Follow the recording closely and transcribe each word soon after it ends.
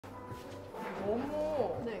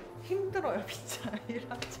너무 네. 힘들어요 진짜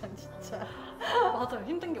 1학년 진짜. 맞아요.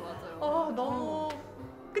 힘든 게 맞아요. 너무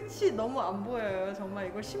끝이 너무 안 보여요. 정말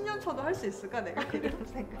이걸 10년 쳐도 할 수 있을까 내가 이런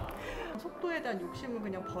생각. 속도에 대한 욕심을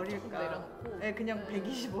그냥 버릴까. 내려놓고. 네, 그냥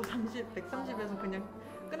 125, 30, 130에서 그냥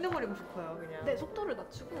끝내버리고 싶어요 그냥. 네, 속도를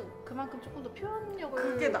낮추고 그만큼 조금 더 표현력을.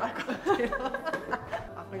 그게 나을 것 같아요.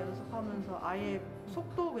 아까 연습하면서 아예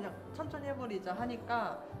속도 그냥 천천히 해버리자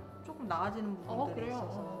하니까 조금 나아지는 부분들이 그래요?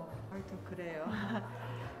 있어서 하여튼 그래요.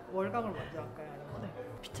 월강을 먼저 할까요? 아니면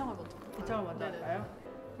네, 비창을 먼저. 비창을 먼저 네네. 할까요?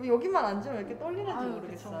 여기만 앉으면 왜 이렇게 떨리는지 아유,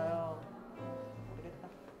 모르겠어요. 모르겠다.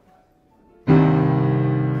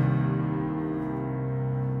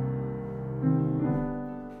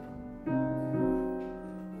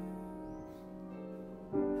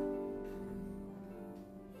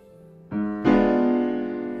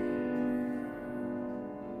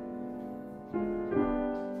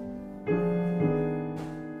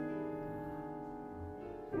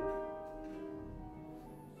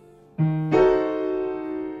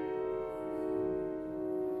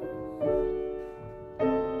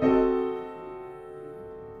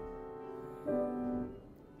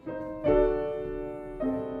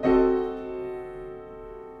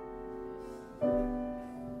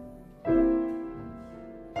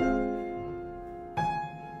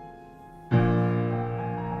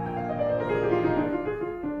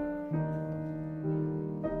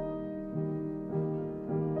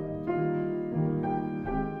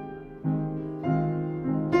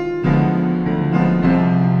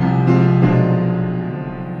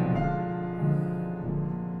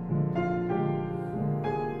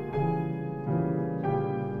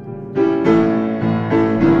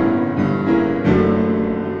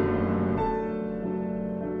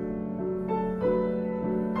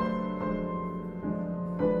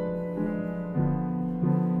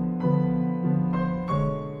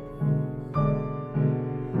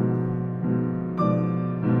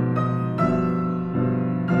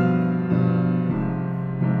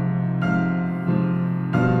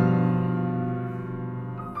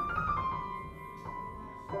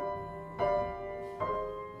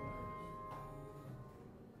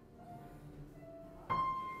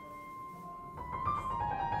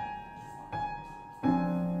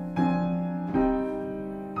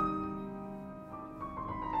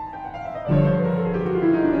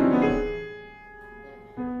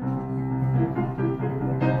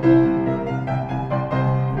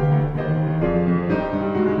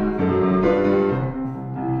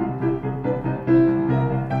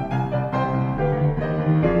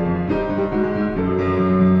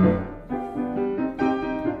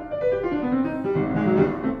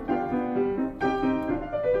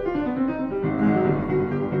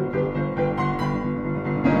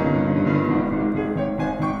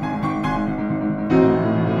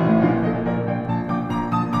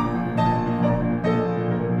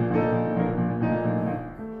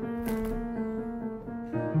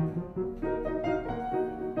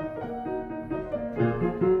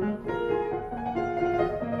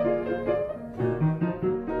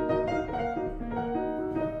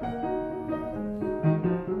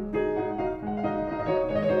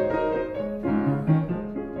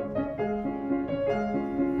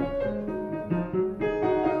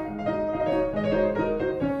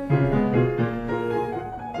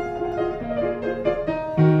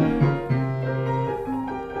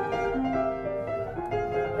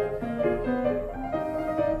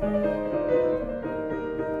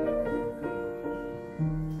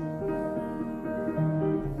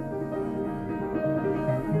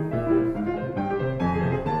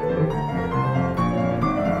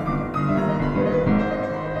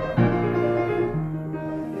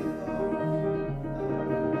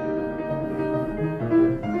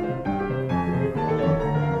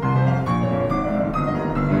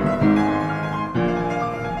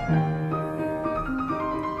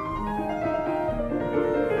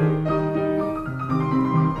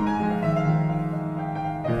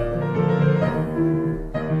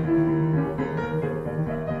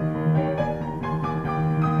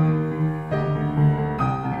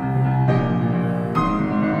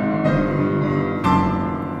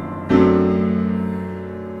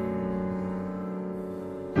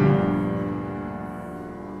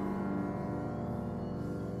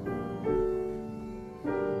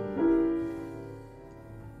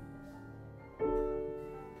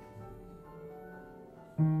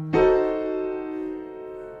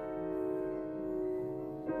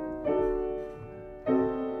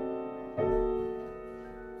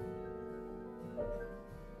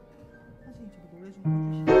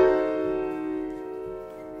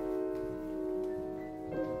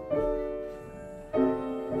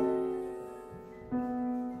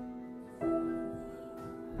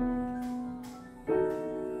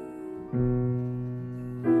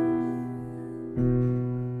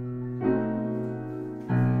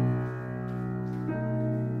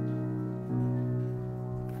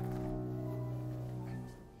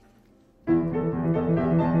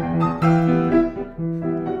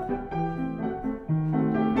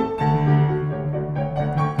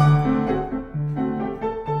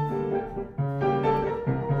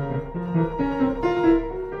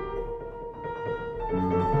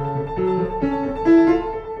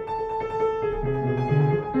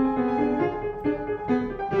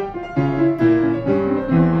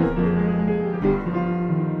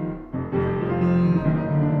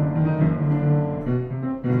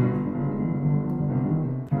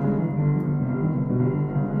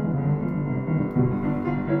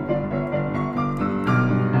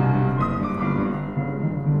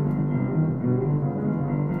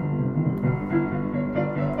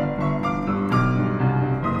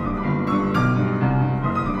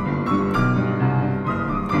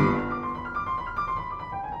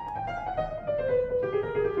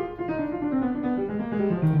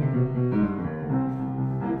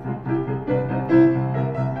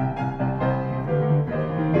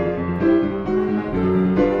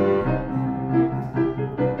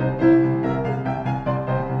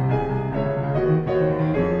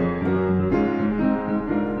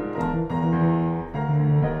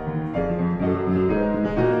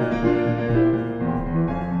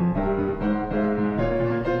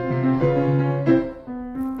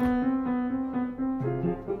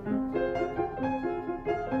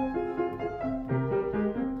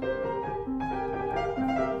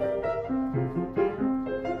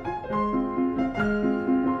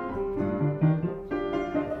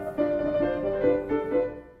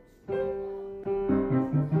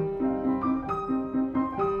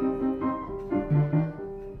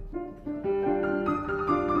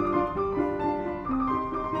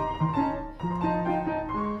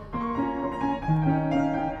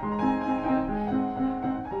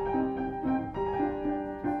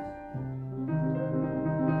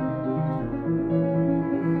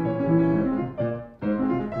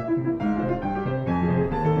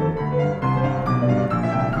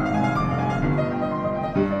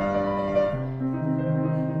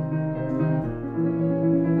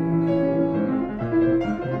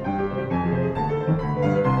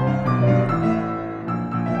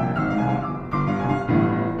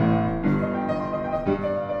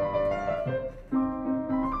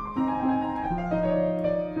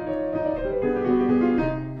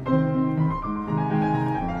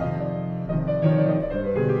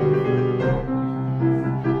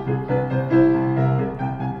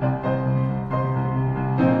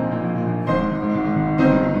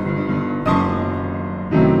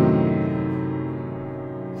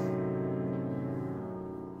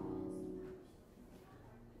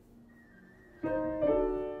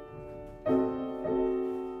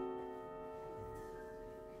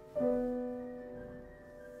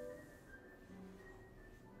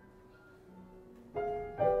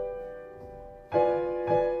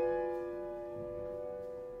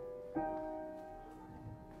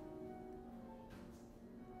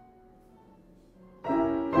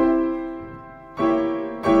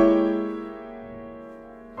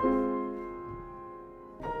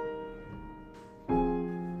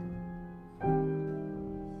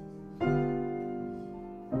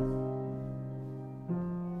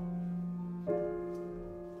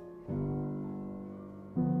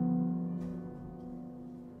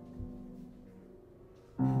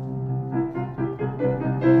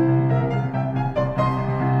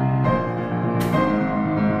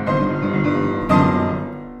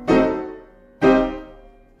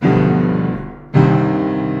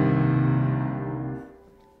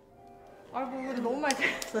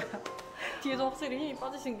 뒤에서 확실히 힘이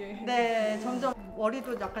빠지신 게. 네, 점점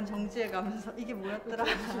머리도 약간 정지해가면서 이게 뭐였더라.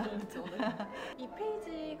 이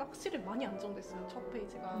페이지가 확실히 많이 안정됐어요. 첫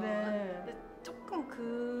페이지가. 네. 근데 조금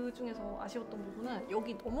그 중에서 아쉬웠던 부분은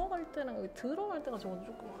여기 넘어갈 때랑 여기 들어갈 때가 저는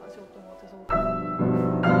조금 아쉬웠던 것 같아서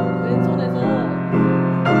왼손에서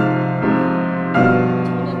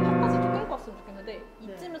저는 팝까지 좀 끌고 왔으면 좋겠는데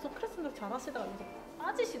이쯤에서 크레센도 잘 하시다가 여기서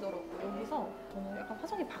빠지시더라고요. 여기서 저는 약간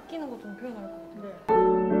화성이 바뀌는 거 좀 표현할 것 같아요.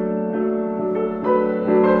 네.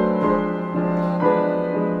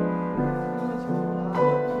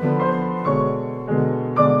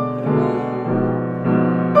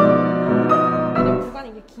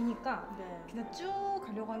 기니까 그냥 쭉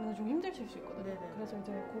가려고 하면 좀 힘드실 수 있거든요. 네네. 그래서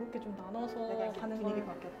이제 그렇게 좀 나눠서 가는 분위기 걸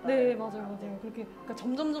바뀌었다. 네, 맞아요. 그렇게 그러니까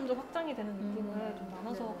점점 확장이 되는 느낌을 좀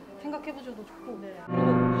나눠서 생각해보셔도 좋고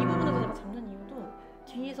그리고 이 부분에서 제가 잡는 이유도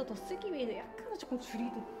뒤에서 더 쓰기 위해 약간은 조금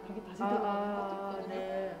줄이듯 그렇게 다시 들어가는 것도 있거든요.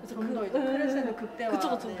 네. 그래서 좀 더 이제 크레센도 극대화.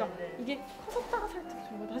 그쵸. 그러니까 이게 커졌다가 살짝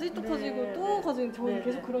줄고 다시 또 커지고 또 커지고 저는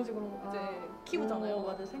계속 그런 식으로 이제 키우잖아요.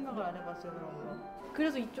 맞아, 생각을 안 해봤어요 그런 거.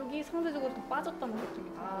 그래서 이쪽이 상대적으로 더 빠졌다는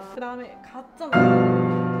느낌이 들어요. 그 다음에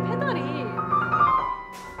갔잖아요. 페달이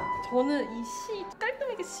저는 이 시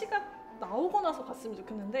깔끔하게 시가 나오고 나서 갔으면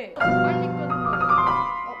좋겠는데 빨리 끊는 거.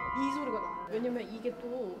 이 소리가 나요. 왜냐면 이게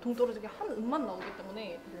또 동떨어지게 한 음만 나오기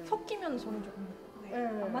때문에 네. 섞이면 저는 조금 네.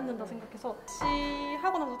 안 맞는다 생각해서 시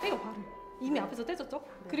하고 나서 떼요 발을. 이미 앞에서 떼졌죠? 네.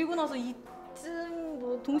 그리고 나서 이쯤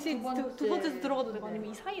뭐 동시에 두 번째에서 들어가도 되고 네. 아니면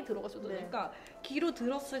이 사이에 들어가셔도 네. 되니까 귀로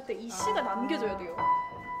들었을 때 이 시가 남겨져야 돼요.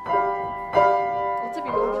 어차피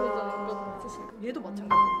연결되잖아요. 연결 있으시니까 얘도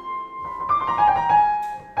마찬가지예요.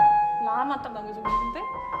 라만 딱 남겨주고 있는데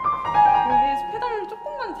이게 페달을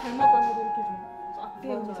조금만 잘못 밟아도 이렇게 좀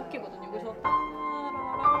악기에 좀 섞이거든요. 그래서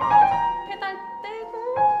따라라라 페달 떼고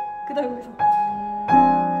그 다음에 여기서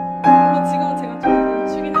물론 지금은 제가 좀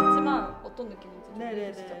멈추긴 했지만 어떤 느낌인지 좀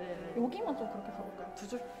보여주시죠? 여기만 좀 그렇게 가볼까요? 두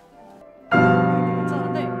줄?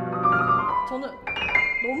 괜찮은데 저는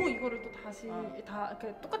너무 이거를 또 다시 다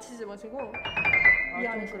이렇게 똑같이 치지 마시고 이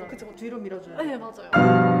안에서 그쵸 뒤로 밀어줘요. 네 맞아요.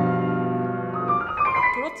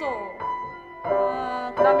 그렇죠.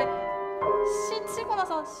 그 다음에 시 치고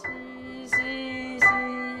나서 시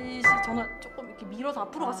저는 조금 이렇게 밀어서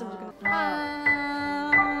앞으로 갔으면 좋겠는데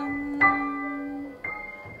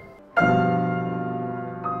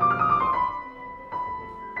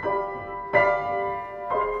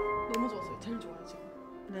너무 좋았어요. 제일 좋아요 지금.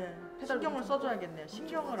 네. 신경을 써줘야겠네요.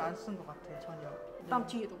 신경을 안 쓴 것 같아요 전혀. 다음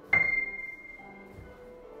뒤에도.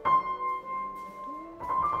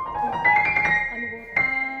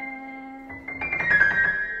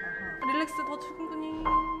 릴렉스 더 충분히.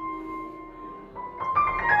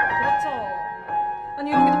 그렇죠.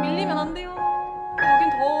 아니 여기도 밀리면 안 돼요. 여긴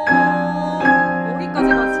더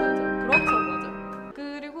여기까지 갔어야죠. 그렇죠, 맞아.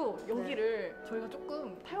 그리고 여기를 저희가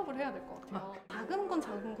조금 타협을 해야 될 것 같아요. 작은 건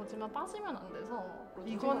작은 거지만 빠지면 안 돼서.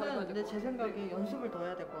 이거는 근데 제 생각에 연습을 더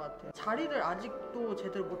해야 될 것 같아요. 자리를 아직도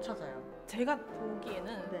제대로 못 찾아요. 제가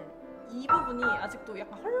보기에는 네. 이 부분이 아직도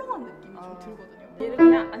약간 헐렁한 느낌이 좀 들거든요. 얘를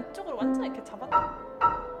그냥 안쪽으로 완전 이렇게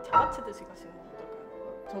잡아채듯이 가시는 건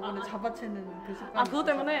어떨까요? 저번에 잡아채는 그 습관이 그것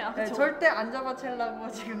때문에? 네, 절대 안 잡아채려고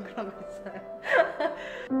지금 그러고 있어요.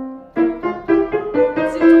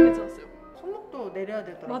 지금 좀 괜찮았어요. 손목도 내려야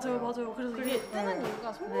되더라고요. 맞아요. 그래서 이게 뜨는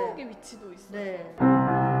이유가 손목의 위치도 있어요. 네.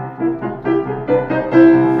 그러니까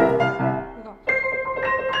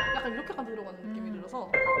약간 이렇게까지 들어가는 느낌이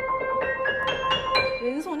들어서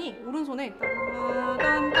왼손이 오른손에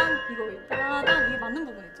따단딴 이거 따단 이게 맞는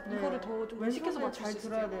부분 있죠. 네. 이거를 더 좀 의식해서 맞출 잘 수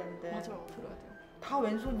들어야 있어요. 되는데. 맞아요, 들어야 돼요. 다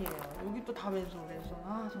왼손이에요. 여기 또 다 왼손.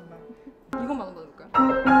 아 정말. 이것만 한번 해볼까요?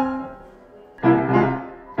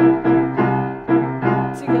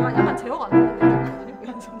 지금 약간 제어가 안 되는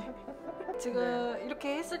느낌이거든요, 왼손이. 지금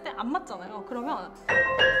이렇게 했을 때 안 맞잖아요. 그러면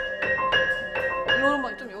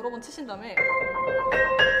이거만 좀 여러 번 치신 다음에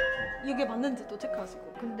이게 맞는지 또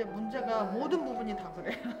체크하시고. 근데 문제가 모든 부분이 다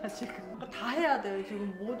그래요. 지금 다 해야 돼요.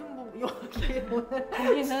 지금 모든 부분 여기 오늘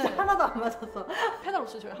거기는 하나도 안 맞았어. 페달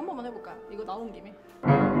없이 저희 한 번만 해볼까요? 이거 나온 김에.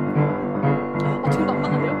 지금도 안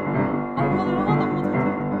맞는데요? 안 맞아요. 하나도 안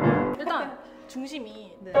맞아요. 일단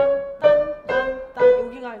중심이 네. 딴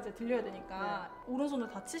여기가 이제 들려야 되니까 오른손을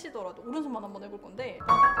다 치시더라도 오른손만 한번 해볼 건데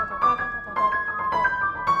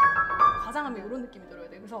과장하면 이런 느낌이 들어야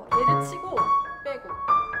돼요. 그래서 얘를 치고 빼고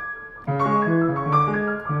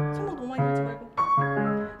손목 너무 많이 들지 말고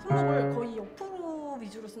손목을 거의 옆으로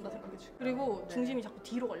위주로 쓴다 생각해주세요. 그리고 중심이 자꾸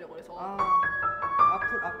뒤로 가려고 해서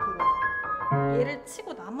앞으로 얘를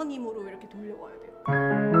치고 남은 힘으로 이렇게 돌려와야 돼요.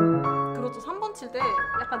 그렇죠. 3번 칠 때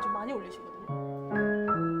약간 좀 많이 올리시거든요.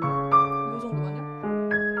 이 정도만요?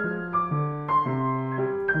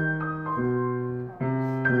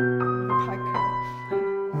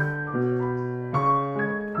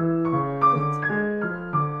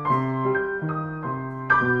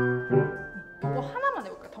 이거 하나만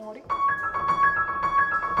해볼까요? 덩어리?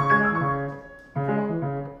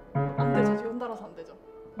 안 되죠. 연달아서 안 되죠.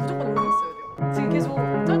 무조건 여기 있어야 돼요. 지금 계속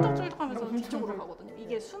쩔떡쩔떡하면서 뒤쪽으로 가거든요.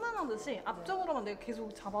 이게 순환하듯이 앞쪽으로만 내가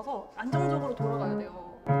계속 잡아서 안정적으로 돌아가야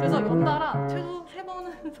돼요. 그래서 연달아 최소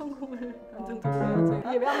 3번은 성공을 안정적으로 해야지.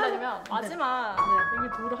 이게 왜 안 되냐면 마지막 여기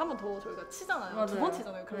돌을 한 번 더 저희가 치잖아요. 2번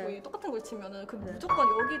치잖아요. 그리고 똑같은 걸 치면은 무조건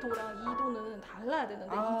여기 도랑 이 도는 달라야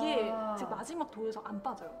되는데 이게 지금 마지막 도에서 안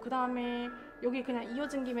빠져요. 그 다음에 여기 그냥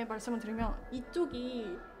이어진 김에 말씀을 드리면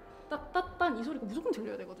이쪽이 따따딴 이 소리가 무조건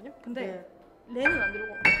들려야 되거든요. 근데 레는 안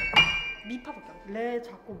들고 미파밖에 안 들려요. 레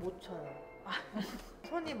자꾸 못 쳐요.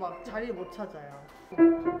 손이 막 자리 못 찾아요.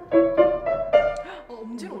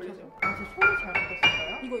 엄지로 올리세요. 제 손이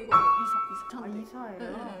잘못됐을까요? 이거 이사. 이사예요?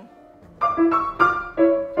 네.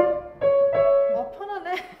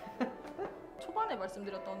 편하네. 초반에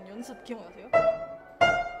말씀드렸던 연습 기억나세요? 네.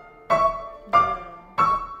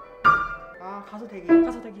 가서 대기.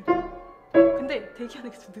 근데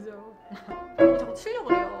대기하는 게 좀 늦어요. 그리고 자꾸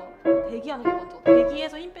치려고 해요. 대기하는 게 먼저.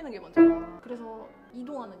 대기해서 힘 빼는 게 먼저. 그래서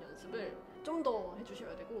이동하는 연습을 좀 더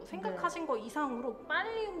해주셔야 되고 생각하신 거 이상으로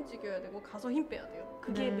빨리 움직여야 되고 가서 힘 빼야 돼요.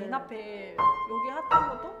 그게 맨 앞에 여기 했던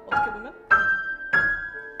것도 어떻게 보면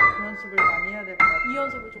그 연습을 많이 해야 될 것 같아요. 이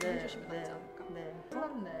연습을 좀 해주시면 낫지 않을까. 네,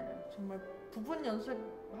 그렇네. 정말 부분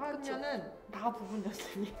연습하면은 다 부분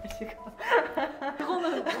연습이에요 지금.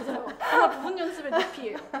 그거는 맞아요. 정말 부분 연습의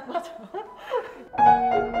늪이에요. 맞아요.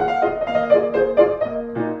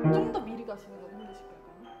 좀 더 미리 가시는 건 힘드실까요?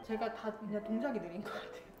 제가 다 그냥 동작이 느린 것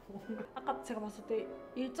같아요. 아까 제가 봤을 때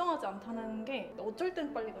일정하지 않다는 게 어쩔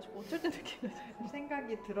땐 빨리 가시고 어쩔 땐 늦게 가셔요.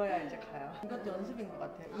 생각이 들어야 이제 가요. 이것도 연습인 것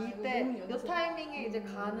같아요. 너무 이때 이 연습. 타이밍에 이제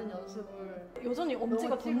가는 연습을 여전히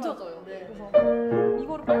엄지가 너무 찍어요. 던져져요. 네. 그래서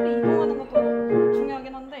이거를 빨리 이동하는 것도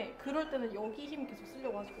중요하긴 한데 그럴 때는 여기 힘 계속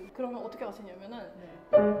쓰려고 하시고 그러면 어떻게 하시냐면은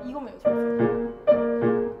이거만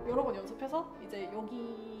연습하세요. 여러 번 연습해서 이제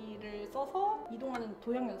여기를 써서 이동하는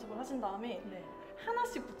도형 연습을 하신 다음에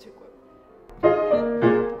하나씩 붙일 거예요.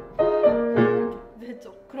 이렇게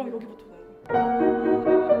됐죠? 그럼 여기 붙는 거예요.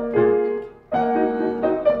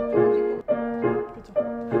 그렇죠.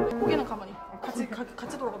 고개는 가만히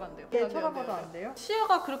같이 돌아가면 안 돼요. 네, 쳐다봐도 안 돼요?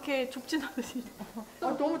 시야가 그렇게 좁진 않으시.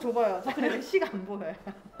 너무 좁아요. 그래 시가 안 보여요.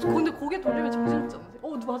 근데 고개 돌리면 정신없지 않으세요?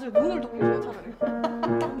 맞아요. 눈을 돌리세요 차라리.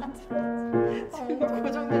 뭔가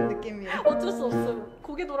고정된 느낌이에요. 어쩔 수 없어요.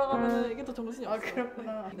 고개 돌아가면 이게 더 정신이 아 없어요.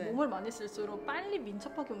 그렇구나. 네. 몸을 많이 쓸수록 빨리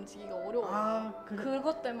민첩하게 움직이기가 어려워요. 아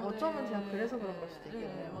그것 때문에 어쩌면 제가 그래서 그런 걸 수도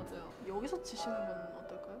있겠네요. 맞아요. 여기서 치시는 건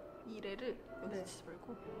어떨까요? 이 레를 여기서 치지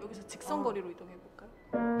말고 여기서 직선거리로 이동해 볼까요?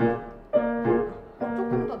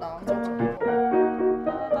 조금 더 나은 것 그쵸, 같아요.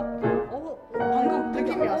 방금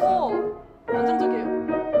느낌이 왔어요. 안정적이에요.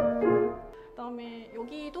 그다음에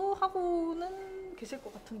여기도 하고는 계실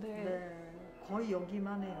것 같은데. 네, 거의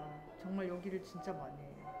여기만 해요. 정말 여기를 진짜 많이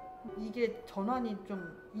해요. 이게 전환이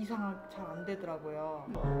좀 이상하게 잘 안 되더라고요.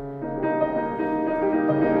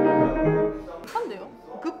 급한데요?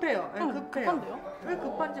 급해요. 네, 급해요. 급한데요? 왜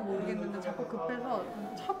급한지 모르겠는데 자꾸 급해서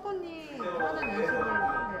차분히 하는 연습을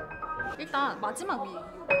해요. 일단 마지막 위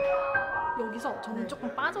여기서 저는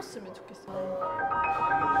조금 빠졌으면 좋겠어요.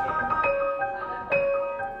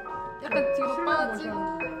 약간 뒤로 슬로우 빠지고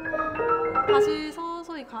모션. 다시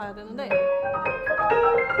서서히 가야 되는데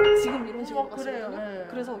지금 이런 식으로 그래요. 가시거든요. 네.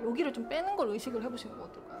 그래서 여기를 좀 빼는 걸 의식을 해보시는 거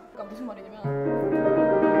어떨까요? 그러니까 무슨 말이냐면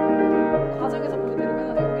과정에서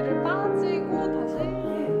보여드리면 여기를 빠지고 다시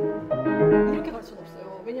이렇게 갈 수는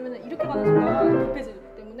없어요. 왜냐면 이렇게 가는 순간 급해지기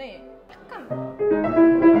때문에 약간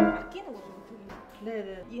아끼는 거죠.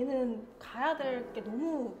 네네. 얘는 가야 될 게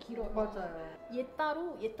너무 길어요. 맞아요. 얘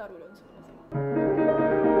따로 연습을 하세요.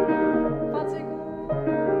 빠지고 또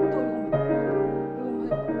이거만 해보고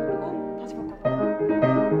그리고 다시 바꿔서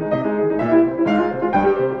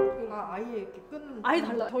아예 이렇게 끊는. 아예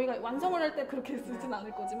달라요. 저희가 완성을 할 때 그렇게 쓰진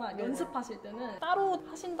않을 거지만 연습하실 때는 따로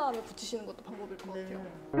하신 다음에 붙이시는 것도 방법일 것 같아요.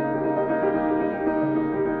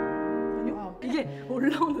 아니요, 이게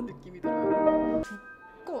올라오는 느낌이 들어요.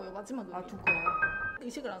 두꺼워요. 마지막 음이. 두꺼워요?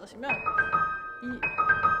 의식을 안 하시면 이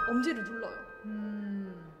엄지를 눌러요.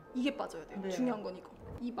 이게 빠져야 돼요. 네. 중요한 건 이거.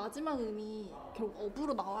 이 마지막 음이 결국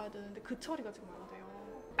업으로 나와야 되는데 그 처리가 지금 안 돼요.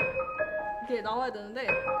 이게 나와야 되는데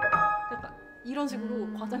약간 이런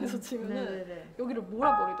식으로 과장해서 치면은 여기를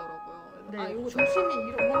몰아버리더라고요. 네. 이거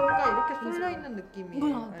중심이 뭔가 이렇게 쏠려 있는 느낌이에요.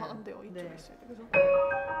 이건 안 돼요. 이쪽에 네. 있어야 돼. 그래서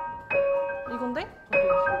이건데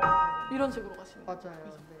이런 식으로 가시는 거예요. 맞아요.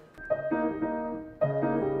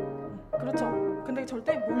 그렇죠. 근데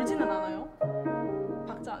절대 몰지는 않아요.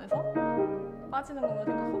 박자 안에서 빠지는 것만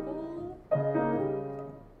생각하고.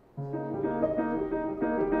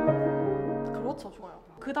 그렇죠. 좋아요.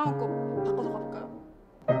 그 다음 거 바꿔서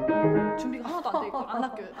가볼까요? 준비가 하나도 안 돼 있고 안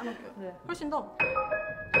아껴요. 네. 훨씬 더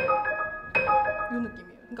이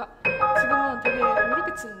느낌이에요. 그러니까 지금은 되게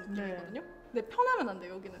이렇게 치는 느낌이거든요. 근데 편하면 안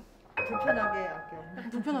돼요. 여기는 불편하게 아껴. 약간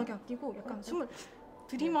불편하게 아끼고 약간 숨을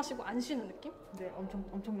들이마시고 안 쉬는 느낌? 네,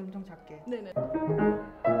 엄청 작게. 네네.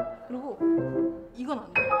 그리고 이건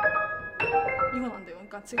안 돼요. 이건 안 돼요.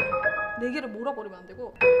 그러니까 지금 4개를 몰아버리면 안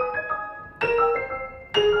되고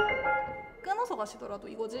끊어서 가시더라도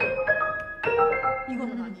이거지.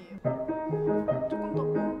 이거는 아니에요. 조금 더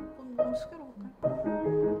너무 숙여로 볼까요?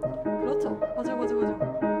 그렇죠. 맞아요.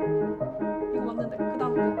 이거 맞는데 그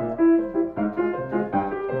다음 거.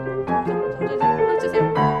 점점 이제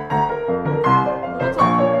펼치세요. 그렇죠.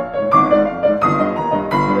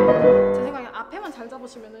 제 생각에 앞에만 잘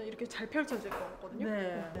잡으시면은 이렇게 잘 펼쳐질 것 같거든요.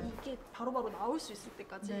 네. 이게 바로바로 나올 수 있을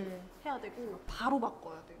때까지 네. 해야 되고 바로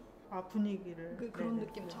바꿔야 돼요. 분위기를. 그런 네네.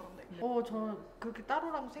 느낌처럼. 네. 저는 그렇게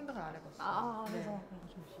따로라고 생각을 안 해봤어요. 그래서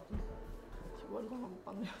월광을 못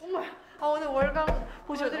봤네요. 오늘 월강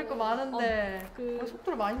보셔야 보여드릴 거 돼요. 많은데 그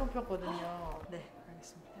속도를 많이 높였거든요. 네,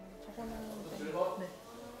 알겠습니다. 저거는 네. 네.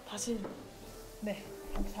 다시 네,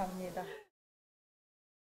 감사합니다.